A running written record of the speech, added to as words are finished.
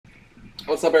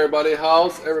What's up, everybody?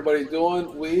 How's everybody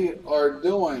doing? We are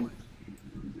doing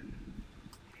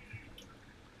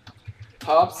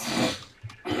Tops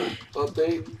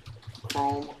Update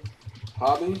Chrome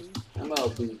Hobby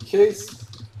MLB Case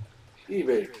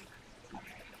eBay.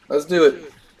 Let's do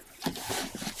it.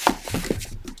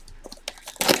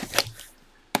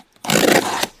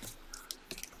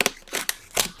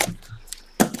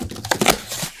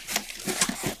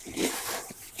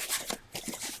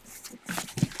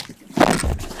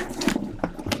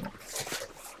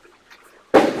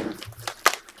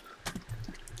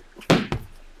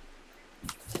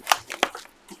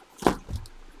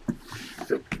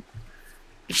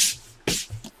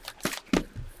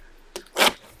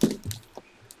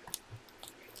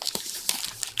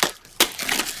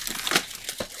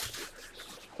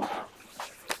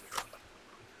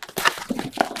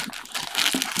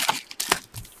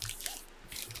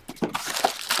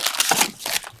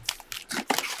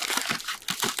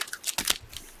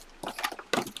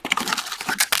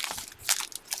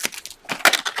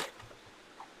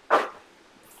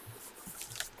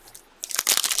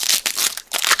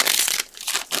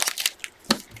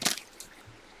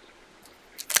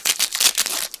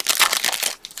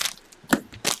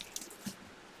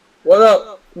 What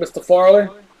up, Mr. Farley?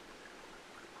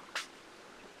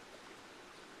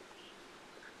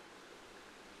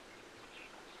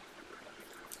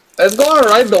 It's going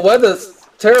alright. The weather's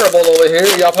terrible over here.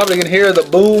 Y'all probably can hear the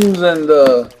booms and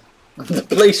the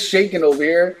place shaking over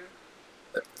here.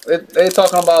 They're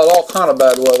talking about all kind of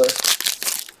bad weather.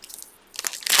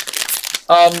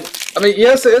 I mean,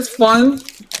 yes, it's fun,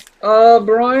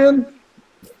 Brian.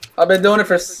 I've been doing it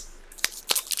for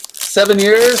 7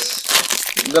 years.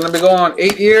 I'm gonna be going on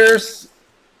 8 years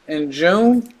in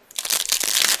June.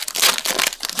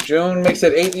 June makes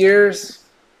it 8 years.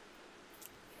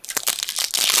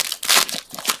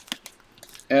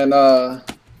 And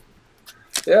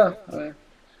yeah, I mean,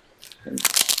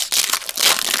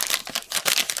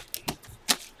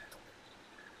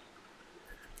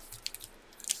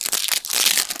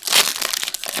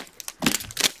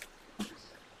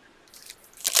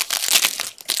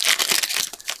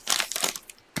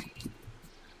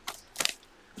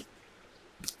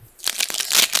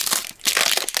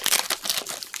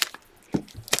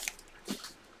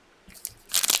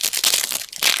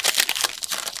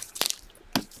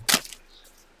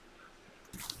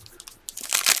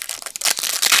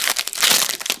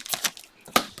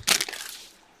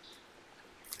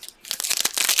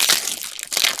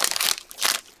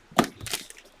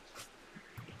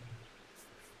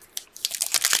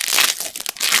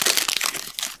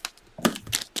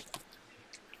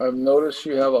 I've noticed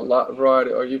you have a lot of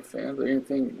variety. Are you fans of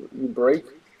anything you break?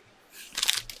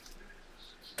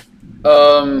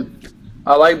 Um,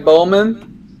 I like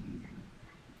Bowman,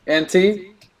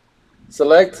 NT,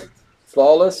 Select,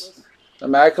 Flawless,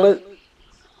 Immaculate.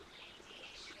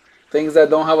 Things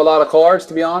that don't have a lot of cards,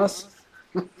 to be honest.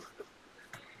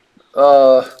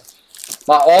 Uh,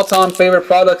 my all-time favorite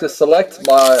product is Select.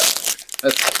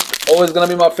 It's always gonna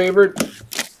be my favorite.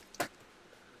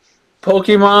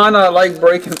 Pokemon, I like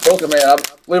breaking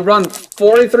Pokemon. We've run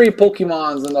 43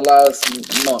 Pokemons in the last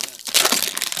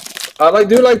month.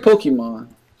 Do like Pokemon.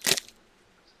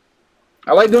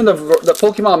 I like doing the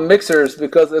Pokemon mixers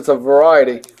because it's a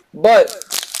variety. But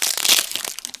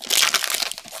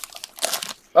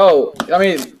oh, I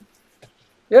mean,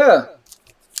 yeah.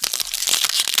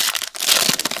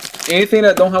 Anything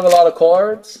that don't have a lot of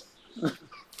cards,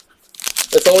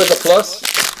 it's always a plus.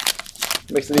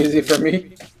 Makes it easy for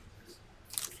me.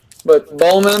 But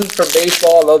Bowman for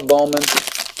baseball, I love Bowman.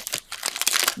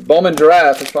 Bowman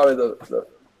draft is probably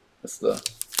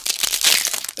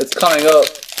it's coming up.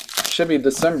 Should be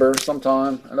December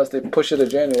sometime, unless they push it to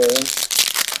January.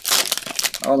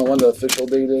 I don't know when the official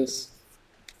date is.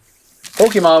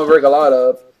 Pokemon we break a lot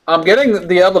of. I'm getting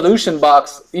the Evolution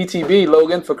box ETB,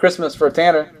 Logan, for Christmas for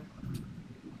Tanner.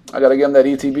 I gotta give him that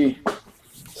ETB.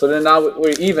 So then now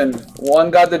we're even. One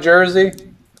got the jersey,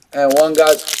 and one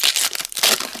got.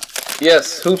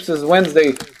 Yes, Hoops is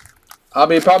Wednesday. I'll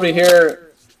be probably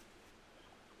here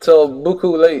till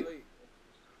buku late.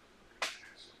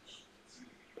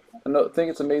 I think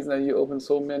it's amazing that you open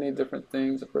so many different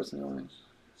things personally.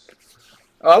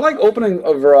 I like opening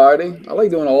a variety. I like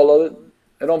doing all of it.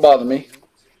 It don't bother me.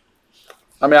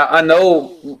 I mean, I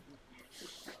know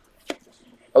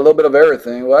a little bit of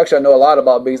everything. Well, actually, I know a lot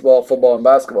about baseball, football, and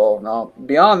basketball. Now,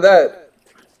 beyond that,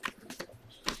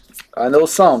 I know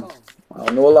some. I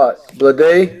don't know a lot.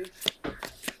 Blade.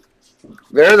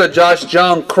 There's a Josh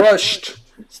Young crushed.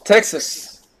 It's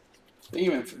Texas. They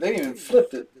even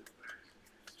flipped it.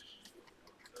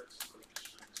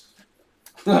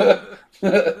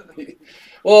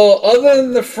 Well, other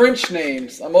than the French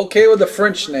names, I'm okay with the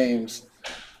French names.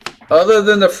 Other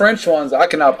than the French ones, I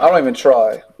cannot. I don't even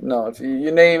try. No, if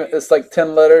you name it's like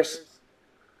 10 letters.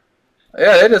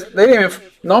 Yeah, they didn't even.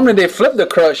 Normally they flip the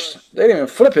crush. They didn't even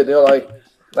flip it. They're like,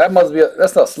 that must be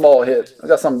that's a small hit. I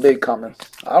got something big coming.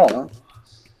 I don't know.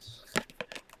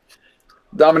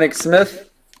 Dominic Smith,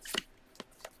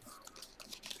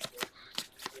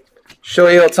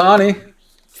 Shohei Ohtani,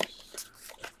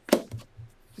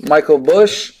 Michael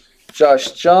Bush,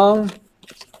 Josh Jung.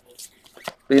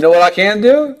 But you know what I can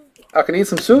do? I can eat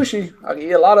some sushi. I can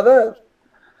eat a lot of that.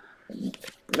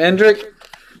 Mendrick.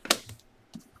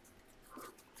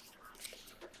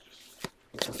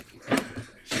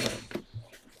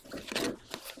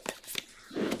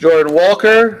 Jordan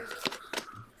Walker.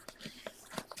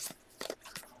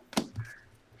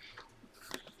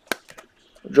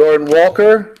 Jordan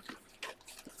Walker.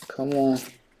 Come on.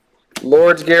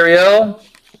 Lords Gariel.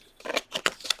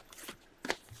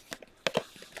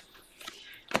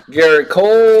 Garrett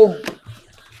Cole.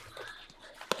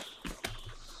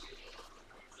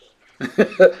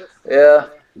 Yeah.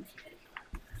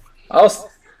 I was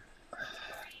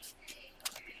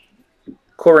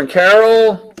Corbin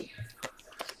Carroll.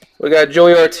 We got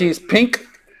Joey Ortiz Pink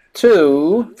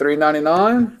 2,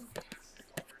 $3.99.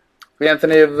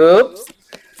 Anthony Vup.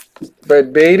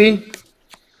 Brett Beatty.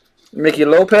 Mickey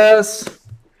Lopez.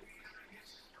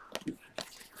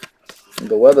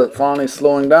 The weather finally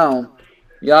slowing down.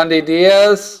 Yandy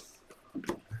Diaz.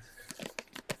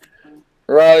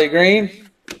 Riley Green.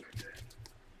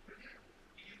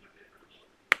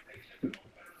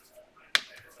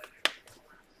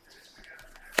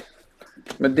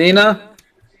 Medina.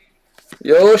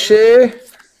 Yoshi.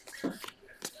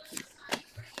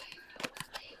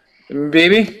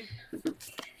 Baby.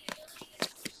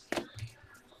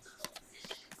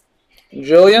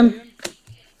 Julian.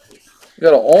 We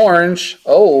got an orange.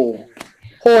 Oh.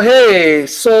 Jorge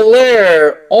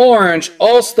Soler. Orange.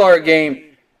 All-Star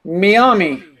Game.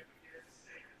 Miami.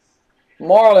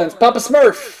 Marlins. Papa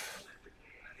Smurf.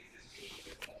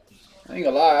 I ain't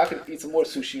gonna lie. I could eat some more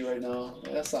sushi right now.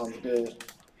 That sounds good.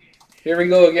 Here we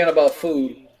go again about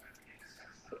food. It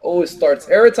always starts.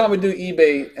 Every time we do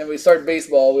eBay and we start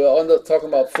baseball, we end up talking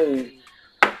about food.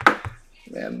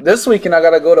 Man, this weekend I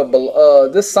gotta go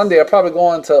to this Sunday. I'm probably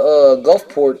going to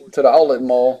Gulfport to the outlet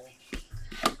mall.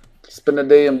 Spend a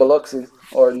day in Biloxi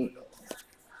or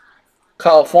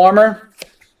Kyle Farmer,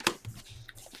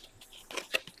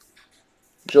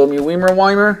 Joe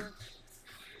Weimer.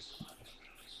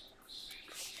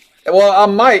 Well, I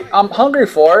might. I'm hungry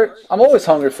for it. I'm always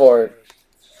hungry for it.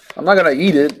 I'm not gonna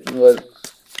eat it, but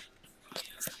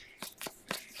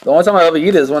the only time I ever eat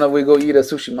it is when we go eat at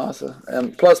Sushi Masa.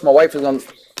 And plus, my wife is gonna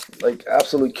like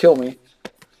absolutely kill me.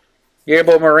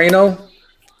 Gabriel Moreno,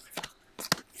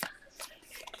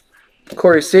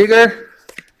 Corey Seager,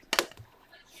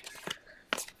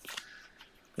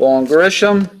 Vaughn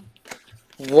Grisham,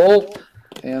 Volpe,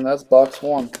 and that's box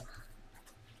 1.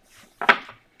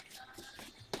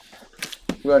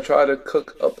 We're gonna try to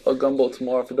cook up a gumbo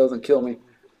tomorrow if it doesn't kill me.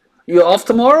 You off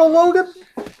tomorrow, Logan?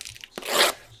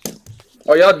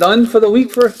 Are y'all done for the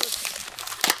week? For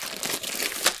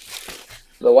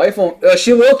the wife won't.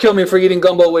 She will kill me for eating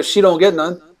gumbo, which she don't get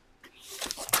none.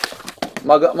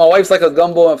 My wife's like a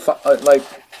gumbo and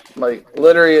like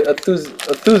literally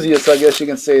enthusiast, I guess you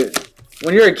can say.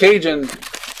 When you're a Cajun,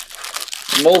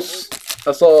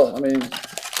 that's all. I mean,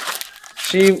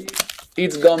 she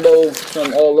eats gumbo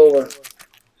from all over.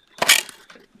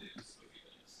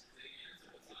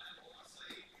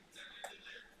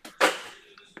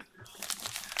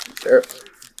 There.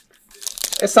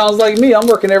 It sounds like me. I'm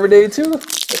working every day too,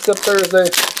 except Thursday.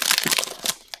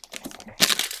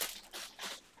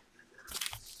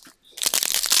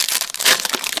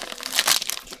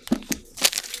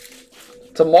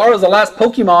 Tomorrow's the last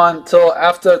Pokemon till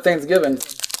after Thanksgiving.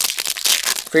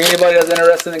 For anybody that's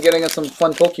interested in getting some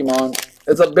fun Pokemon,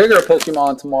 it's a bigger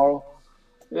Pokemon tomorrow.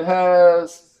 It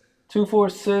has 2, 4,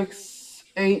 6,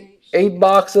 8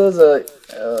 boxes, 8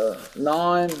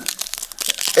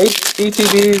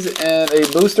 ETBs and a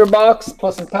booster box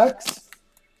plus some packs.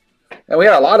 And we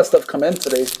had a lot of stuff come in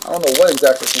today. I don't know what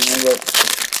exactly came in, but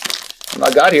when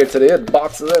I got here today, it had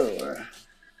boxes everywhere.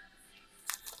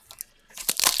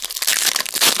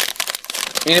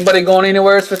 Anybody going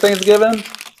anywhere for Thanksgiving?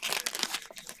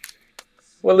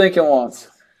 What Lincoln wants?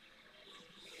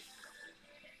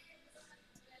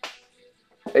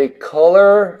 A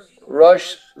Color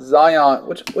Rush Zion.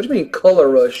 What do you mean Color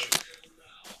Rush?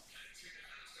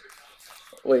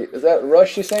 Wait, is that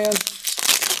Rush you saying?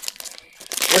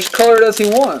 Which color does he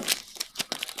want?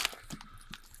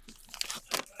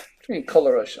 I need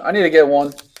Color Rush. I need to get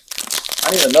one.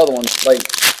 I need another one, like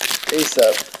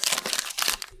ASAP.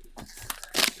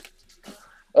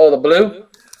 Oh, the blue?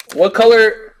 What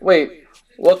color? Wait,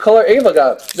 what color Ava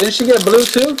got? Didn't she get blue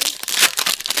too?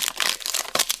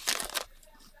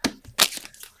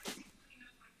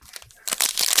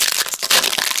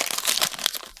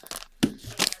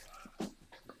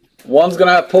 One's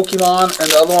gonna have Pokemon and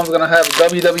the other one's gonna have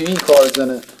WWE cards in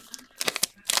it.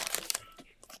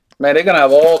 Man, they're gonna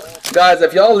have all guys.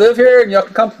 If y'all live here and y'all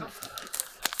can come.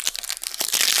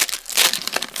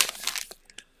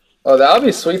 Oh, that would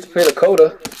be sweet to pay the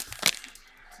quota.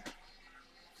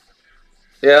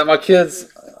 Yeah, my kids.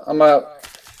 The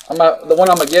one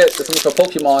I'm gonna get is for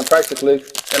Pokemon practically,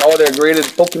 and all their graded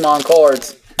Pokemon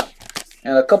cards,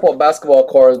 and a couple of basketball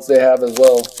cards they have as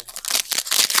well.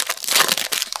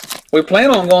 We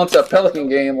plan on going to a Pelican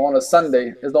game on a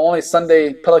Sunday. It's the only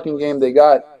Sunday Pelican game they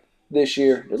got this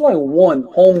year. There's only one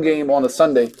home game on a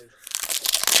Sunday.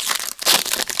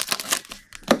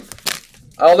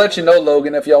 I'll let you know,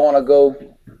 Logan, if y'all want to go.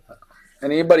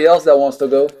 And anybody else that wants to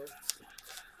go.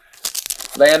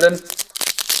 Landon.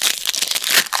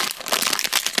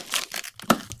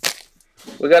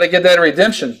 We got to get that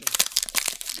redemption.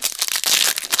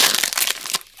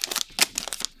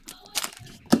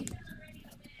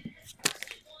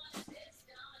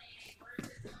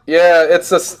 Yeah,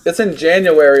 it's in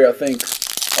January, I think,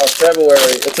 or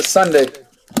February. It's a Sunday.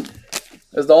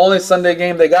 It's the only Sunday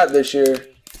game they got this year.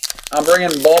 I'm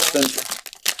bringing Boston.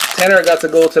 Tanner got to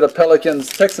go to the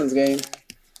Pelicans-Texans game,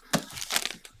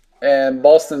 and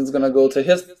Boston's gonna go to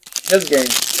his game.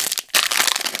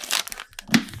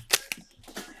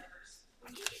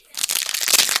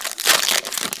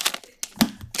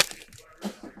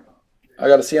 I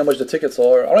got to see how much the tickets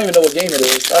are. I don't even know what game it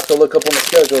is. I have to look up on the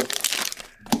schedule.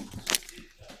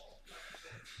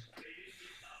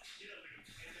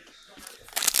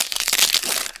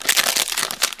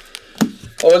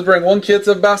 Always bring one kid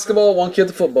to basketball, one kid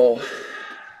to football.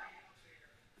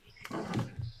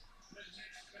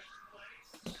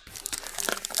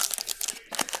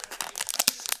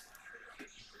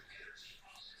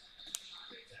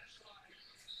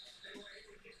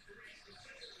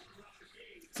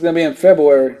 It's going to be in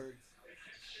February.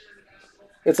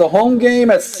 It's a home game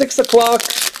at 6 o'clock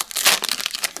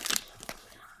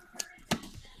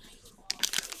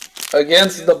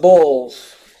against the Bulls.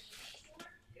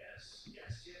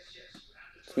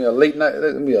 It's going to be a late night.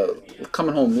 It's going to be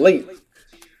coming home late.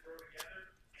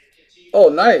 Oh,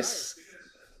 nice.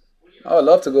 I would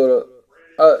love to go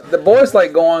to... the boys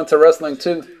like going to wrestling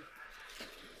too.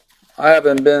 I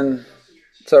haven't been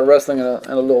to wrestling in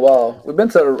a little while. We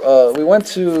went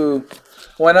to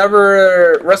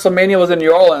whenever WrestleMania was in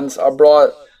New Orleans. I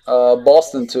brought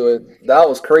Boston to it. That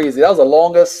was crazy. That was the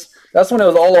longest. That's when it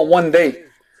was all on one day.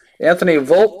 Anthony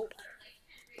Volpe,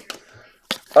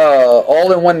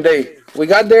 all in one day. We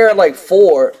got there at like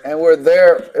 4, and we're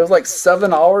there. It was like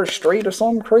 7 hours straight or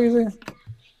something crazy.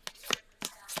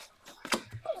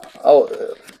 Oh,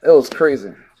 it was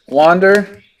crazy.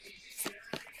 Wander,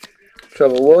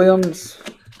 Trevor Williams,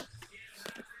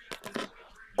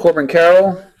 Corbin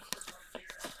Carroll.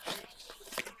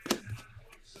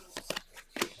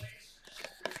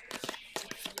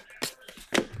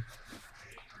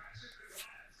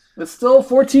 It's still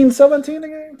 14-17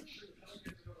 again.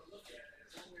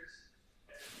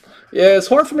 Yeah, it's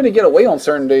hard for me to get away on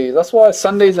certain days. That's why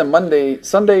Sundays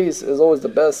is always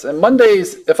the best. And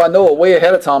Mondays, if I know it way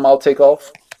ahead of time, I'll take off.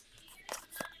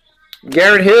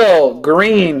 Garrett Hill,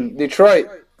 Green, Detroit.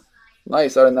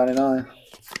 Nice, out of 99.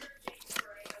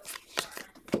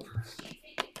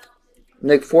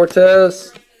 Nick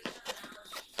Fortes.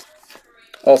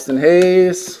 Austin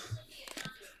Hayes.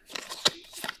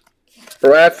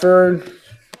 Bradford.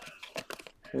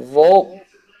 Volpe.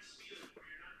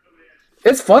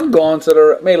 It's fun going to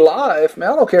live. Man,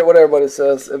 I don't care what everybody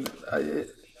says.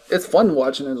 It's fun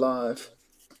watching it live.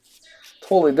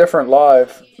 Totally different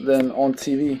live than on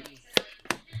TV.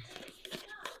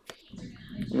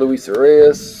 Luis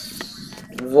Reyes,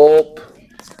 Volpe,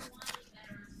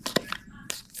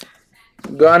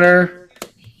 Gunner,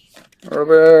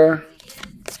 Robert,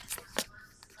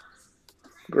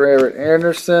 Garrett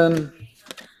Anderson,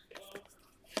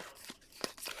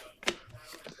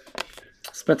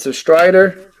 Spencer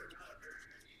Strider,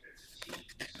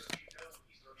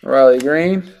 Riley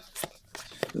Green,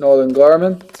 Northern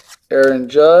Garmin, Aaron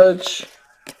Judge,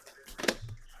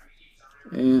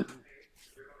 and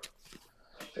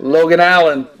Logan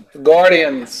Allen,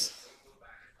 Guardians.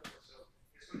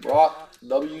 Brock,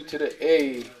 W to the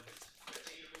A.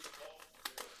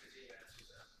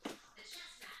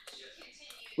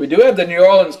 We do have the New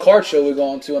Orleans card show we're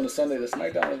going to on the Sunday. The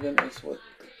SmackDown event is what.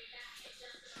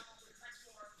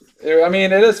 I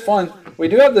mean, it is fun. We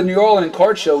do have the New Orleans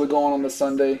card show we're going on the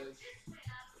Sunday.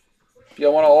 If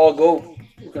y'all want to all go,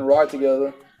 we can ride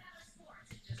together.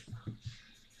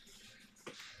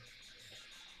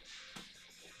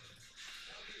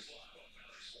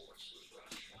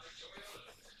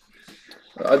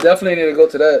 I definitely need to go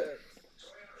to that.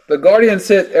 The Guardians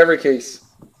hit every case.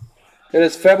 It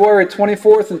is February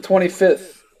 24th and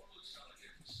 25th.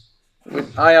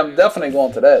 I am definitely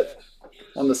going to that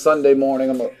on the Sunday morning.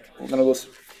 I'm going to go.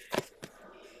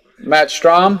 Matt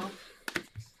Strom,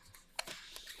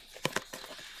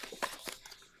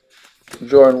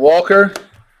 Jordan Walker.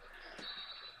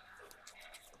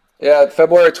 Yeah,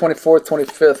 February 24th,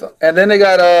 25th. And then they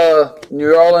got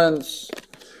New Orleans,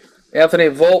 Anthony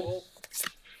Volpe,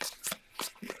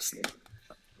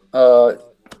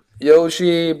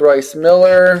 Yoshi, Bryce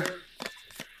Miller,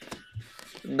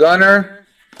 Gunner,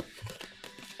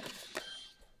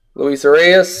 Luis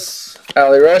Reyes,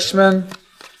 Ali Rushman,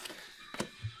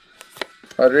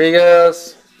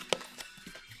 Rodriguez.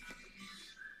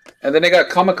 And then they got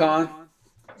Comic-Con,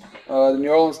 the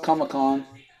New Orleans Comic-Con.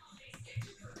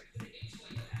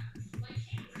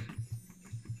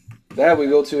 That we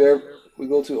go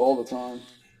to all the time.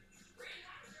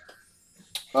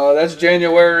 That's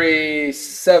January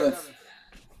 7th.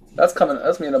 That's coming.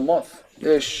 That's me in a month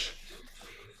ish.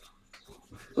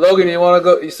 Logan, you want to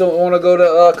go? You still want to go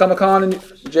to Comic Con in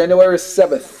January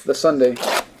 7th, the Sunday?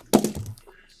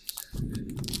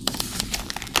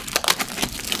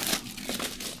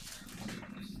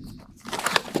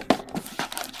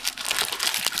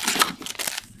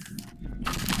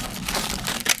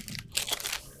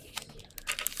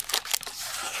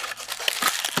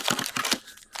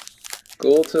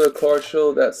 Go to the car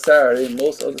show that Saturday,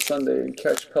 most of the Sunday, and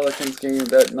catch Pelicans game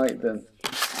that night then.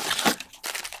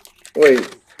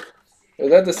 Wait, is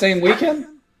that the same weekend?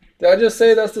 Did I just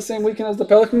say that's the same weekend as the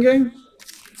Pelican game?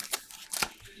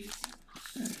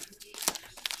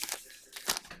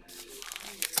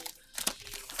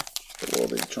 What are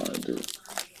they trying to do?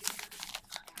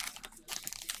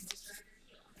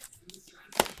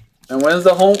 And when's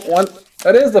the home one?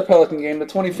 That is the Pelican game, the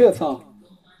 25th, huh?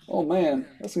 Oh man,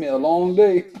 that's gonna be a long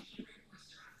day.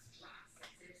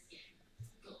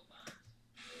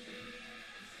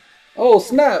 Oh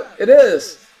snap! It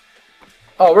is.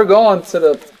 Oh, we're going to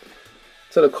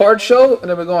the card show, and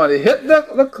then we're going to hit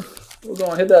that. Look, we're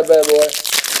going to hit that bad boy.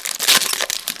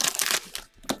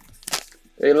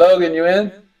 Hey Logan, you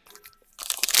in?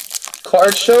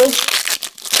 Card show,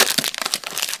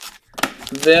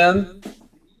 then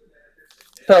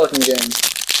Pelican game.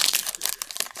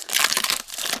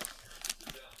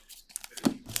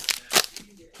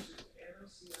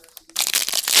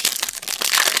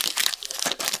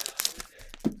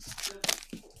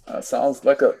 Sounds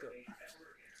like a.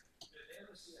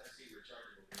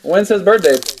 When's his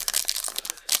birthday?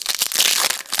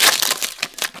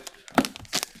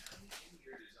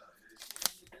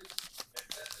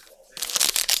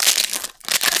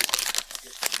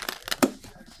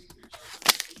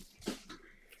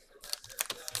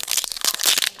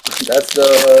 That's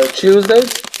the Tuesday.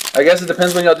 I guess it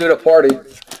depends when y'all do the party.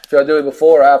 If y'all do it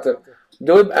before or after.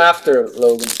 Do it after,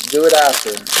 Logan. Do it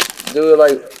after.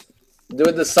 Do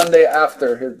it the Sunday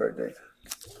after his birthday.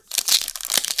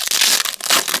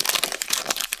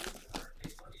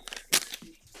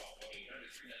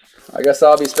 I guess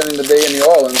I'll be spending the day in New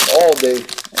Orleans all day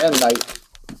and night.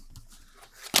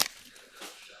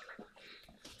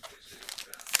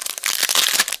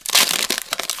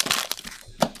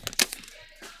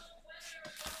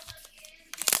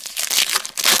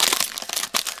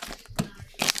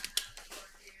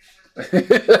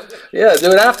 Yeah,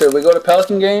 do it after. We go to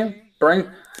Pelican game. I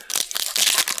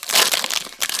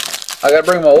gotta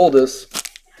bring my oldest.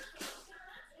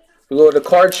 We go to the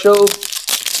card show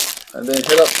and then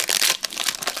hit up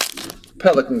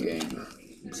Pelican game.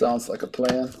 Sounds like a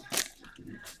plan.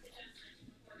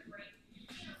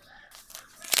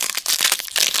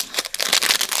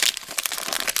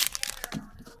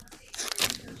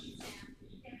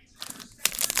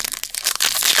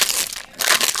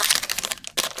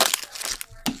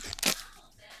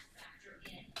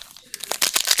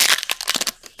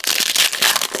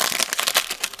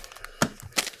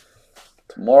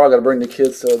 Tomorrow I gotta bring the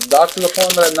kids to a doctor's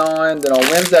appointment at 9. Then on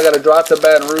Wednesday I gotta drive to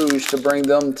Baton Rouge to bring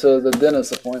them to the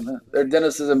dentist appointment. Their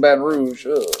dentist is in Baton Rouge.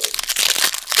 Ugh.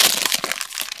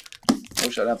 I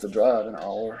wish I'd have to drive an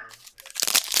hour.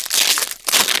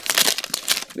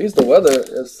 At least the weather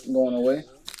is going away.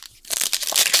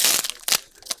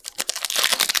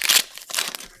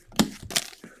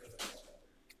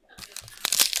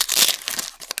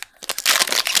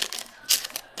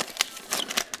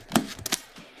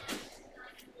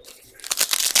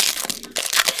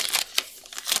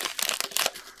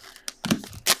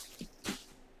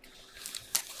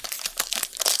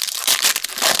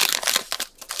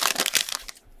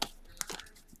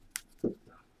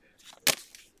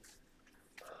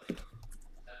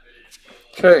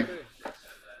 Okay.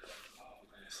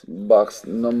 Box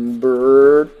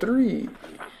number 3.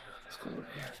 Let's go over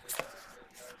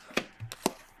here.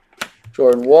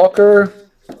 Jordan Walker.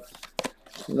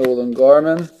 Nolan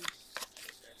Garman.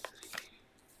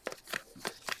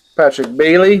 Patrick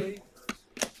Bailey.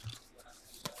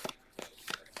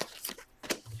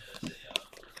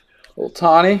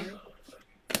 Otani.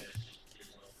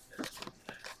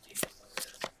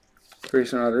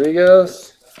 Grayson Rodriguez.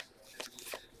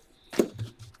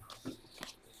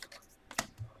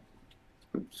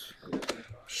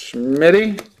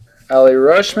 Schmitty. Ali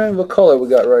Rushman. What color we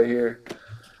got right here?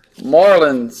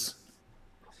 Marlins.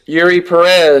 Yuri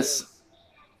Perez.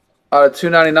 Out of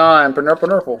 299.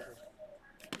 Purple.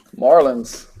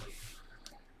 Marlins.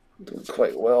 Doing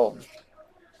quite well.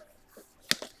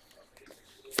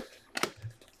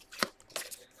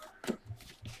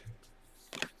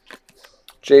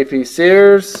 JP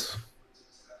Sears.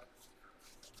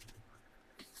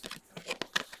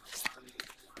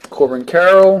 Corbin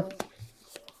Carroll.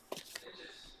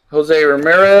 Jose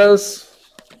Ramirez.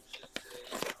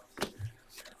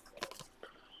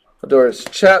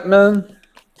 Adoris Chapman.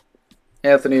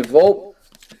 Anthony Volpe.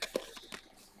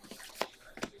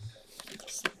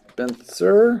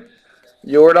 Spencer.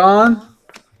 Jordan.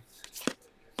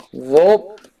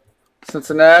 Volpe.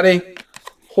 Cincinnati.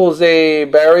 Jose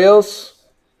Barrios.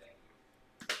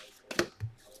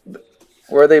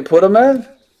 Where they put him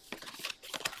at?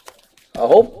 I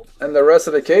hope. And the rest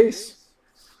of the case.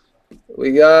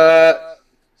 We got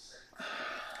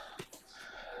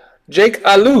Jake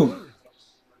Alou.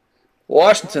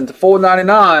 Washington to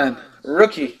 499.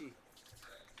 Rookie.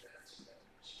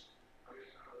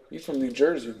 He's from New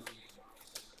Jersey.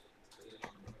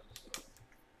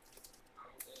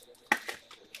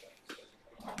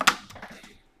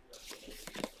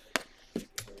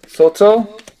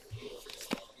 Soto.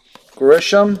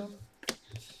 Grisham.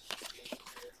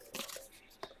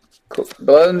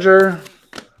 Bellinger.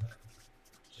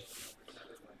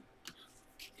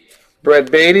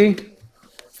 Brett Beatty.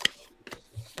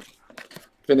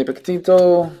 Vinny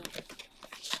Picatito.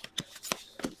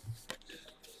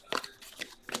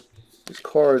 These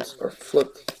cards are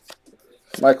flipped.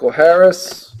 Michael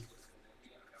Harris.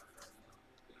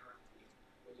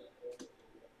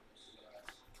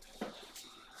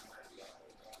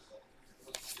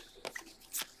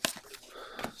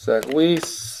 Zach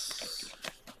Weiss.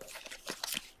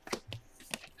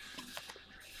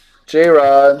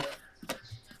 J-Rod.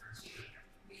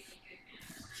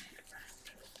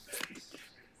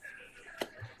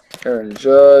 Aaron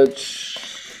Judge.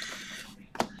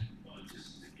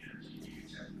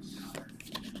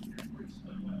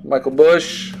 Michael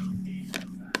Bush.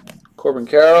 Corbin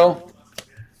Carroll.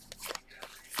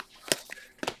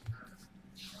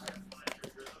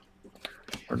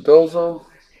 Cardozo.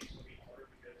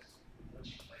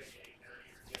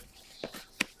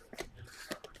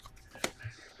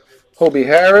 Hobie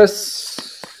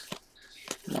Harris.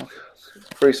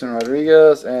 Grayson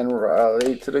Rodriguez. And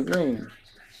Riley to the green.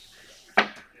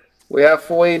 We have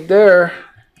 48 there.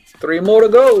 3 more to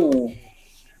go.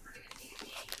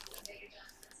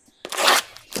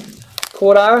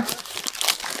 Kodai.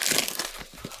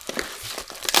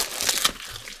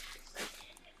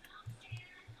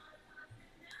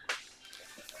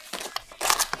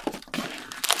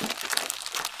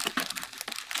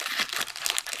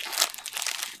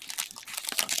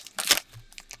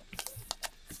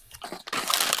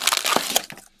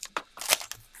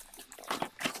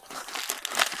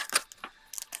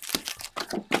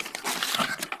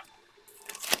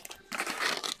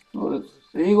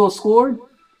 The Eagles scored.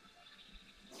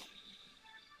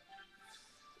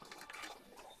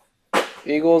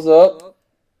 Eagles up.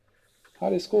 How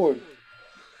they scored?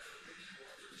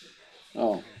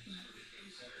 Oh,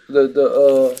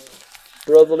 the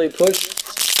brotherly push.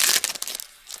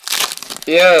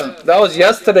 Yeah, that was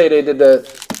yesterday. They did that.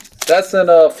 That's in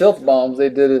Filth Bombs. They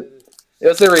did it. It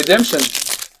was a redemption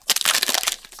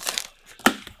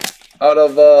out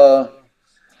of a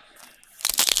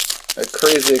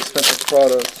crazy expensive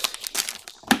product.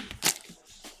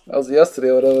 That was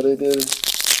yesterday. Whatever they did.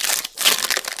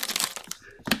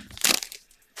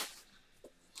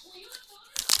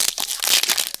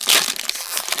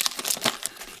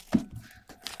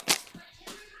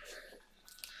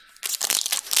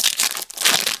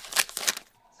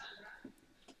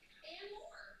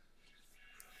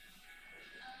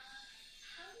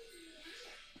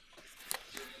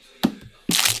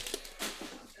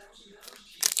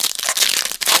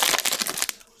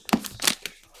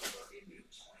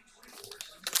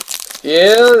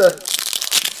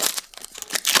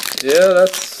 Yeah,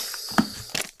 that's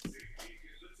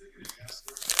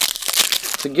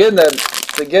to get that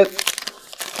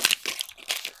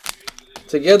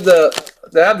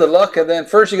to have the luck, and then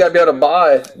first you gotta be able to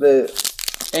buy the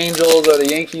Angels or the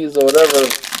Yankees or whatever.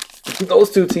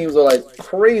 Those two teams are like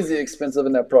crazy expensive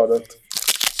in that product.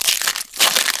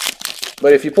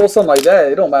 But if you pull something like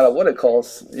that, it don't matter what it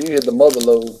costs. You get the mother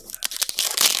load.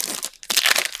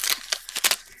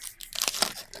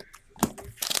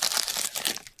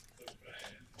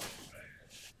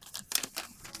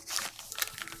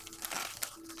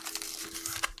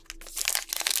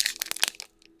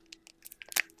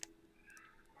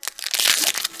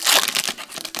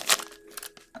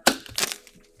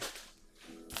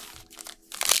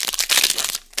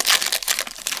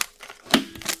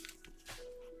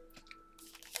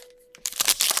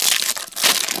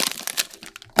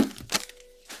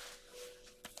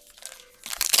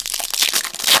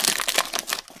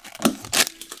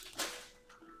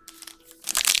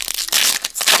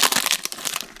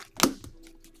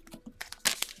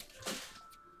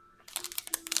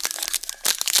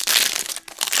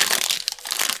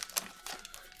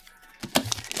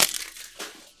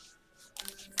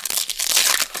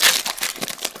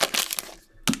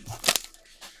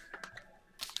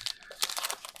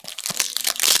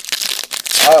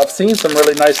 I've seen some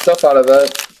really nice stuff out of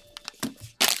that.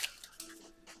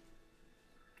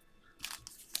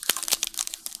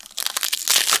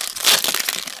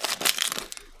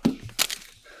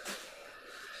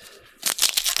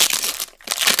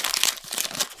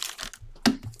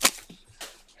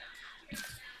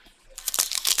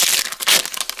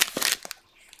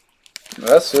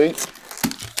 That's sweet.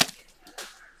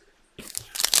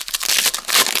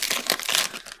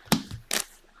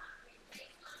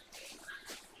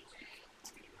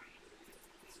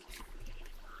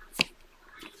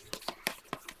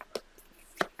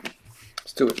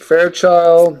 Stuart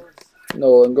Fairchild,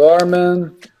 Nolan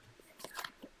Garman,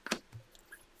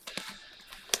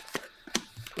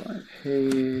 Brian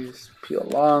Hayes, P.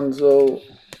 Alonso,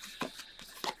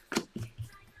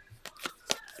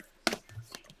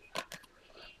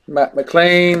 Matt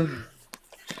McLean,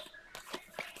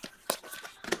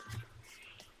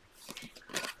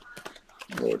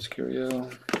 Lawrence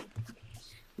Curiel,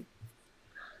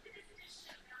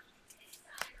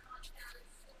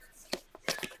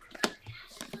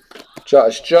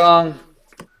 Josh Jung,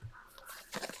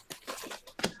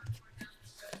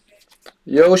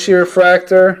 Yoshi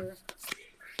Refractor,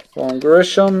 Vaughn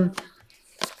Grisham,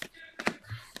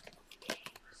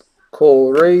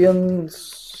 Cole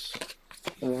Reagans,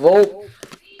 Volt,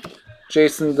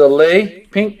 Jason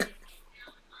DeLay, pink,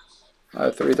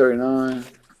 339.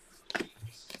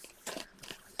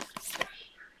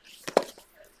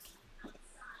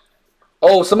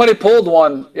 Oh, somebody pulled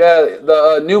one. Yeah,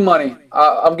 the new money.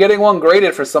 I'm getting one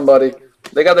graded for somebody.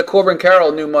 They got the Corbin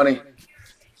Carroll new money.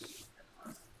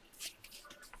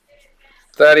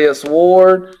 Thaddeus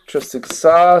Ward, Tristan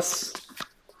Sass,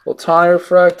 Otani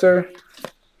Refractor,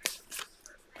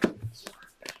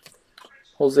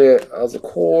 Jose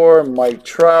Alzacor, Mike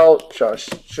Trout, Josh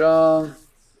Jung,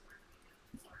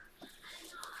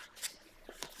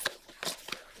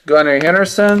 Gunnar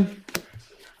Henderson,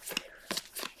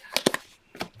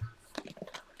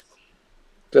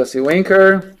 Jesse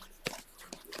Winker,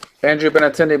 Andrew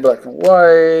Benintendi, black and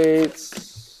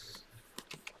whites,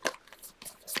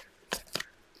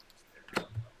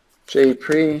 J.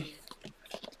 Pre,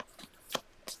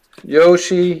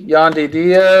 Yoshi, Yandy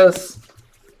Diaz,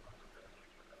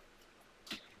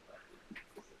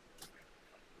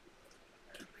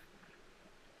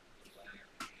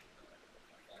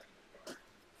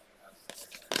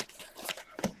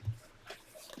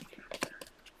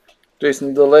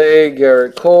 Jason DeLay,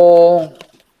 Garrett Cole,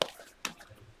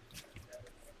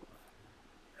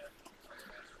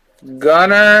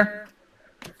 Gunner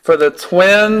for the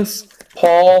Twins,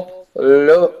 Pablo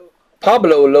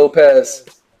Lopez,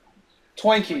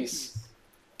 Twinkies,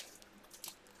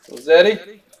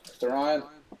 Rossetti, Mr. Ryan.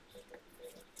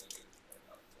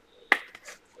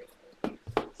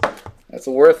 It's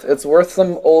worth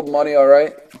some old money, all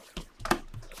right.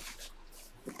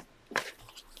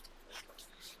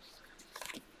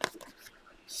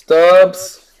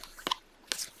 Stubbs,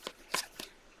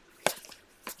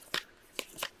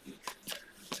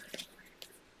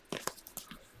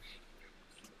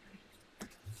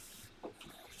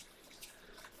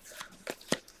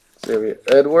 Xavier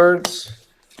Edwards,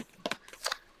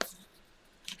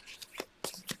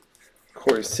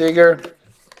 Corey Seager,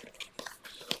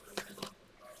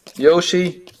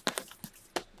 Yoshi,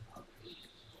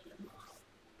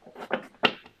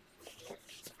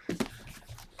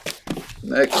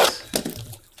 next.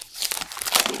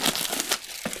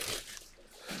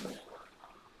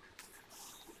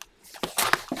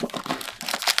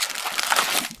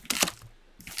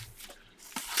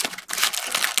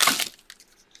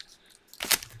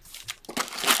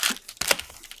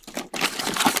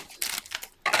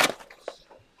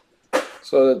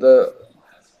 So that the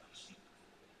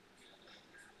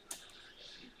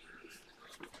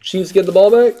Chiefs get the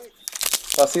ball back?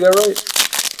 If I see that right?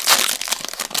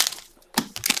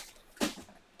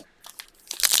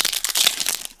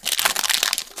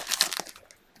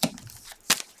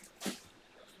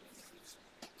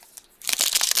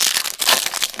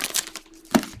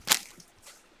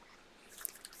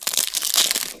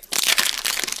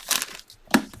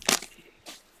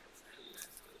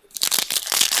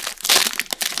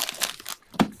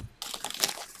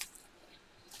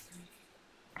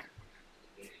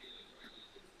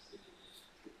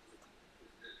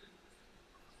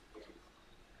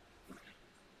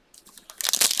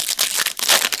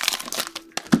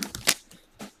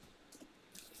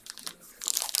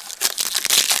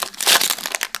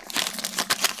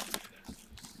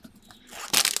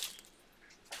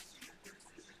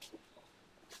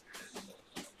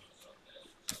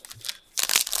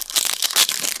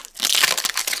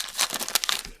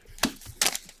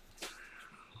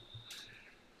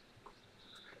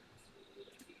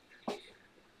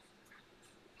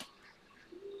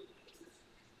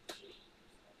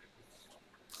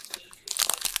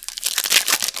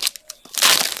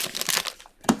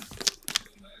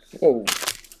 Whoa.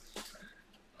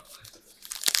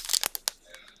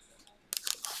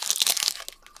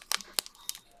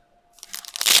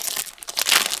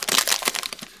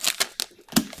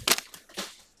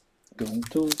 Dun,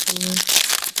 dun, dun.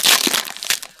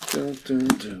 Dun, dun,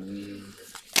 dun.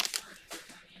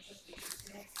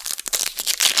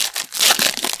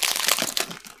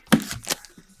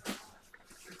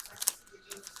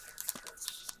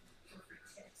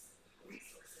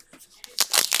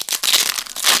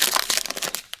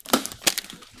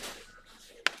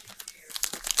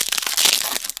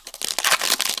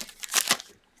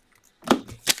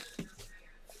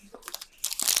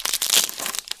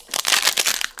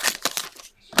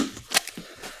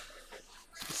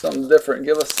 Something different.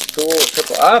 Give us dual or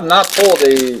triple. I have not pulled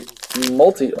a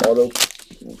multi-auto.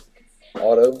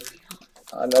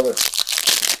 I never.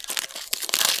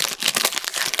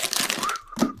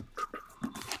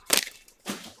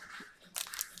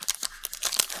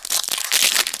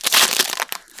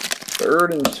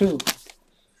 Third and 2.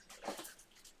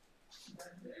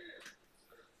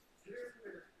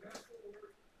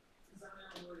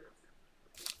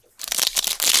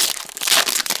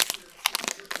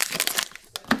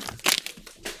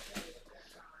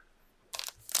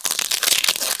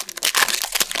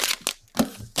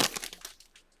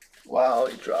 Wow,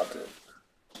 he dropped it.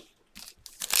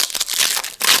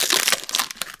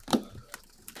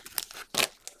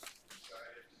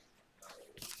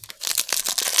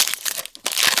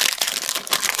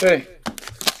 Okay,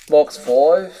 box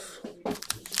 5.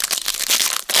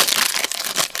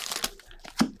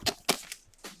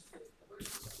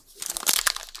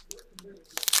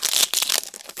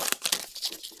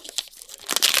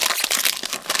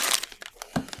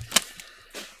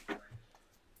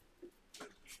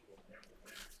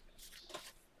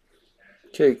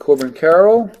 Okay, Corbin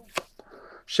Carroll,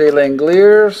 Shea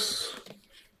Langoliers,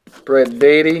 Brett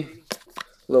Beatty,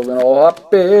 Logan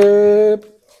O'Hoppe.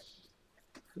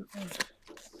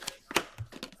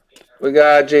 We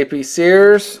got JP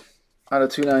Sears out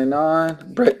of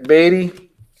 299, Brett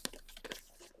Beatty,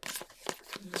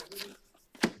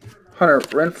 Hunter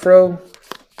Renfro,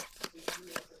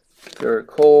 Derek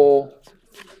Cole,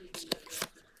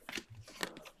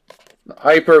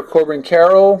 Hyper Corbin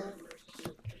Carroll,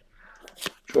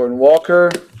 Jordan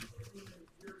Walker,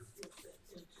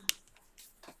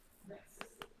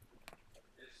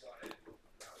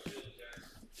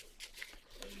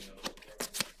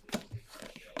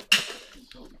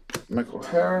 Michael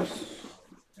Harris.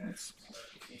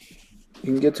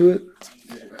 You can get to it.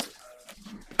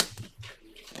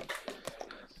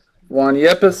 Juan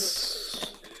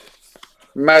Yepes,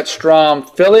 Matt Strom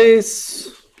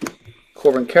Phillies,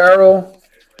 Corbin Carroll,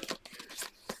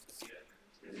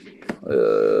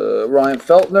 Ryan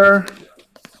Feltner,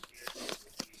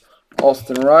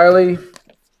 Austin Riley,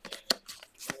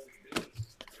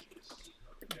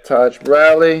 Taj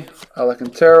Bradley,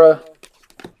 Alcantara,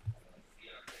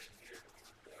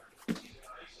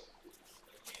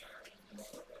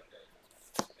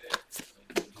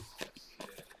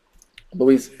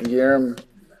 Luis Guillermo,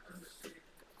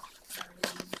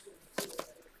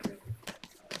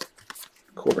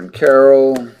 Corbin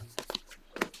Carroll,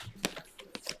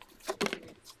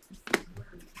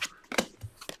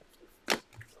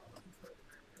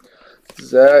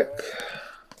 Zach,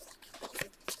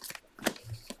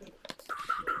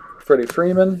 Freddie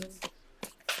Freeman,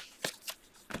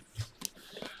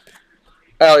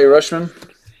 Ali Rushman,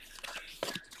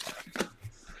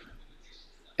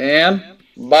 And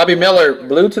Bobby Miller,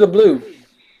 blue to the blue.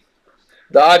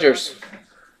 Dodgers.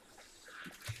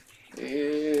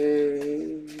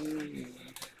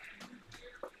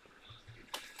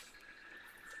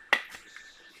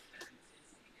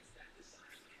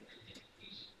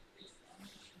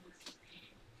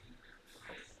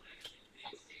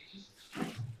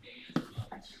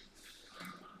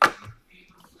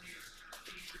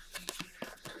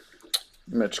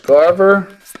 Mitch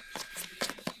Garver.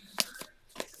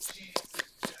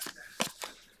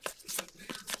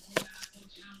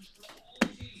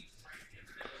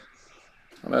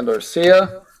 Amanda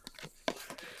Garcia.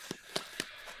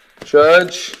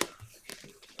 Judge.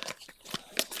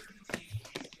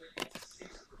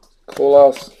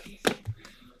 Colas.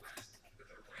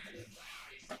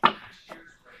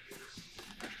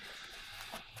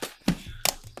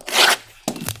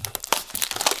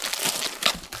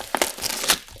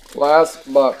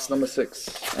 Last box, number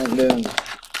 6. And then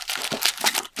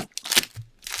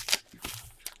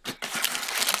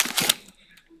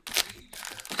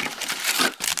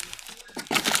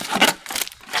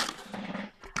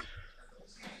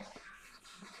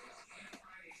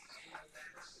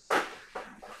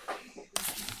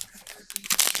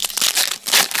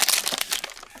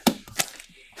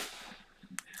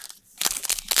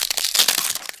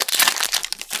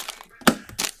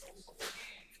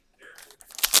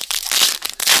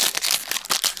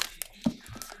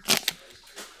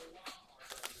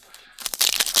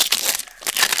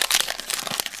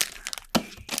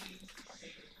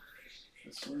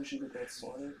as soon as you get that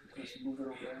sorted, just move it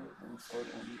over there and start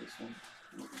on this one.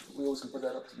 We always can put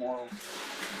that up tomorrow.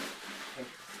 Okay.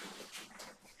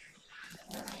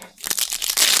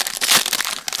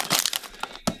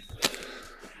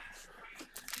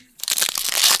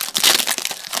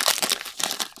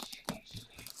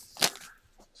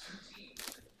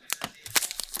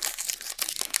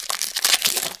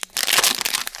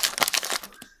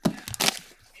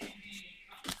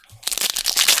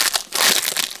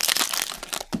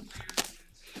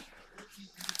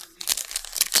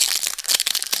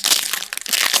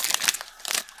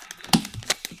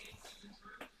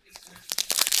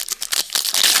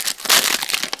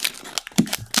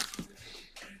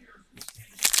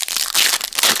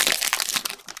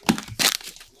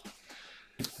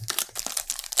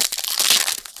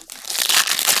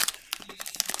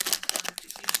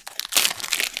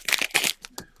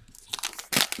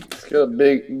 let's get a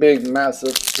big,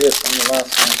 massive hit on the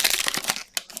last one.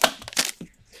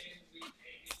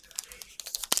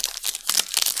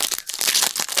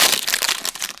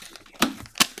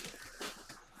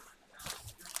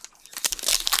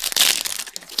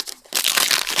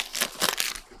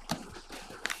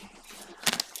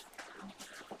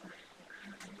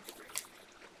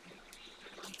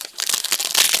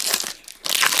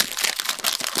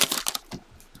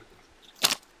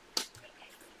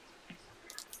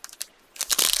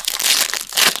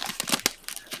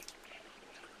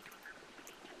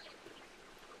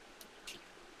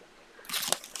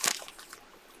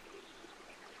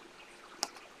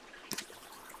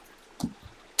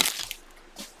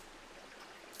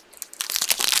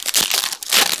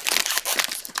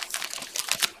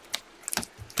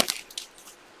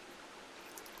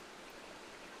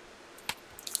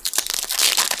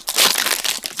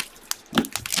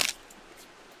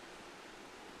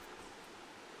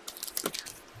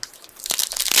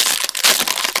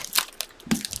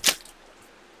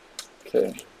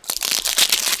 Okay.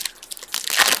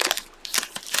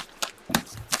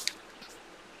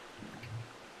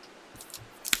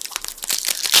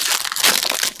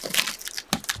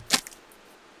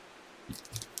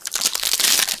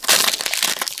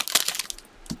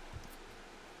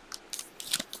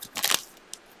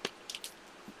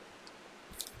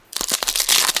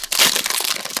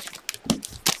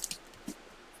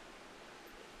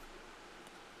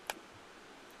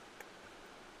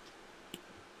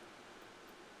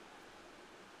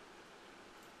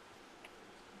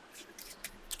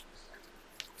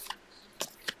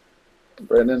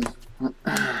 Brandon.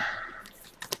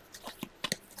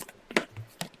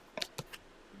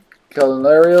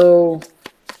 Calilario.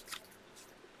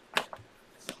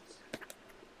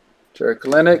 Jared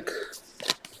Kalenic.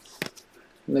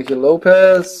 Nicky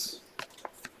Lopez.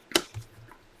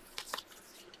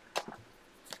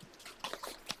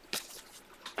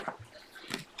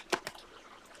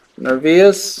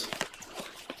 Nervius.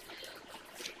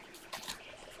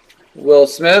 Will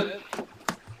Smith.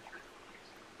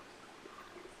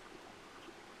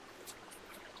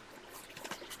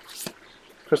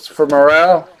 Christopher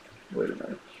Morale. Wait a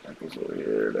minute. That goes over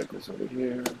here. That goes over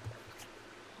here.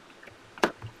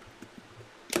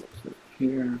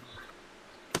 Here.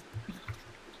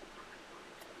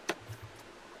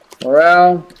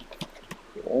 Morale.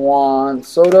 Juan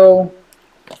Soto.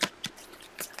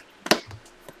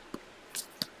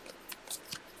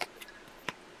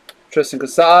 Tristan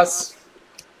Casas.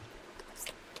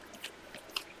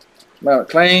 Matt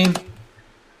McClain.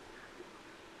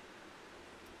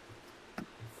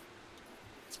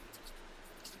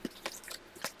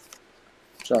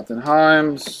 Jonathan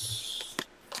Himes.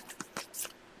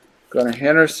 Gunnar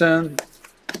Henderson.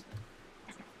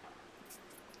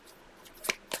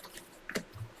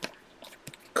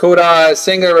 Kodai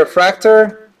Singer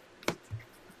Refractor.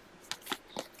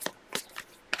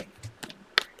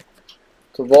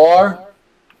 Tavar.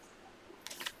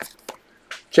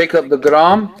 Jacob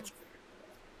DeGrom.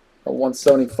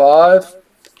 175.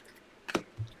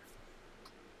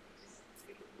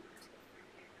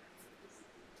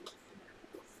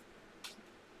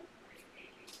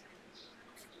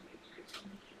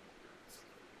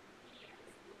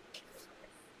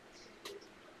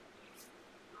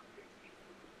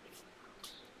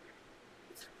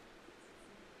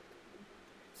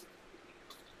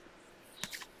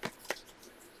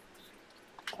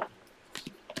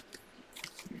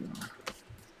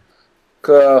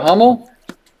 Hummel.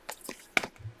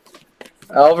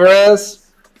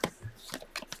 Alvarez.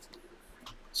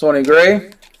 Sonny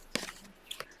Gray.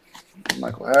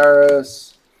 Michael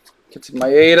Harris. Kitty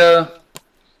Maeda.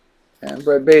 And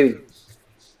Brett Beatty.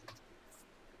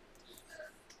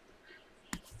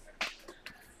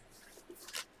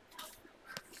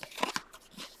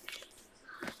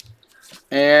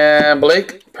 And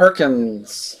Blake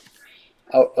Perkins.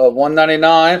 Out of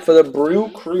 199 for the Brew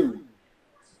Crew.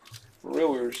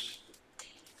 Brewers.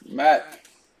 Matt.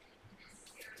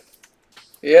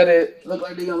 Yeah, they look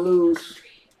like they're going to lose.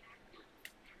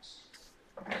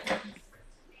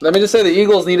 Let me just say the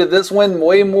Eagles needed this win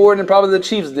way more than probably the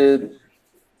Chiefs did.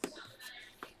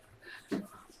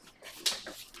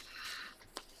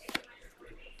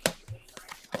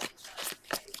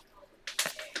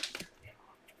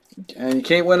 And you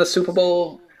can't win a Super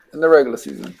Bowl in the regular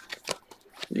season.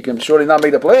 You can surely not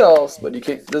make the playoffs, but you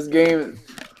can't. This game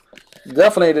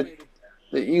definitely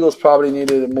the Eagles probably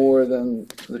needed it more than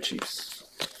the Chiefs.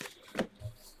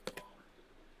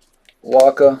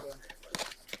 Walker.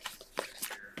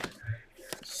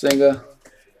 Singer.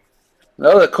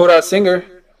 Another Kodai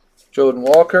Singer. Jordan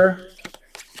Walker.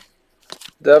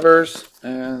 Devers.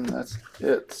 And that's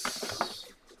it.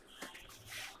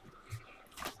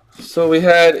 So we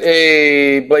had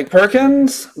a Blake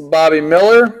Perkins, Bobby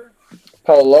Miller,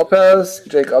 Paulo Lopez,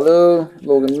 Jake Alu,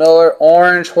 Logan Miller,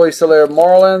 Orange, Hoyseler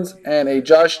Marlins, and a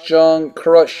Josh Jung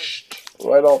crushed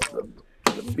right off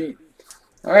the beat.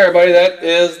 All right, everybody, that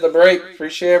is the break.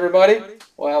 Appreciate everybody.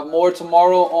 We'll have more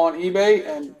tomorrow on eBay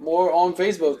and more on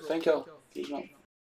Facebook. Thank y'all.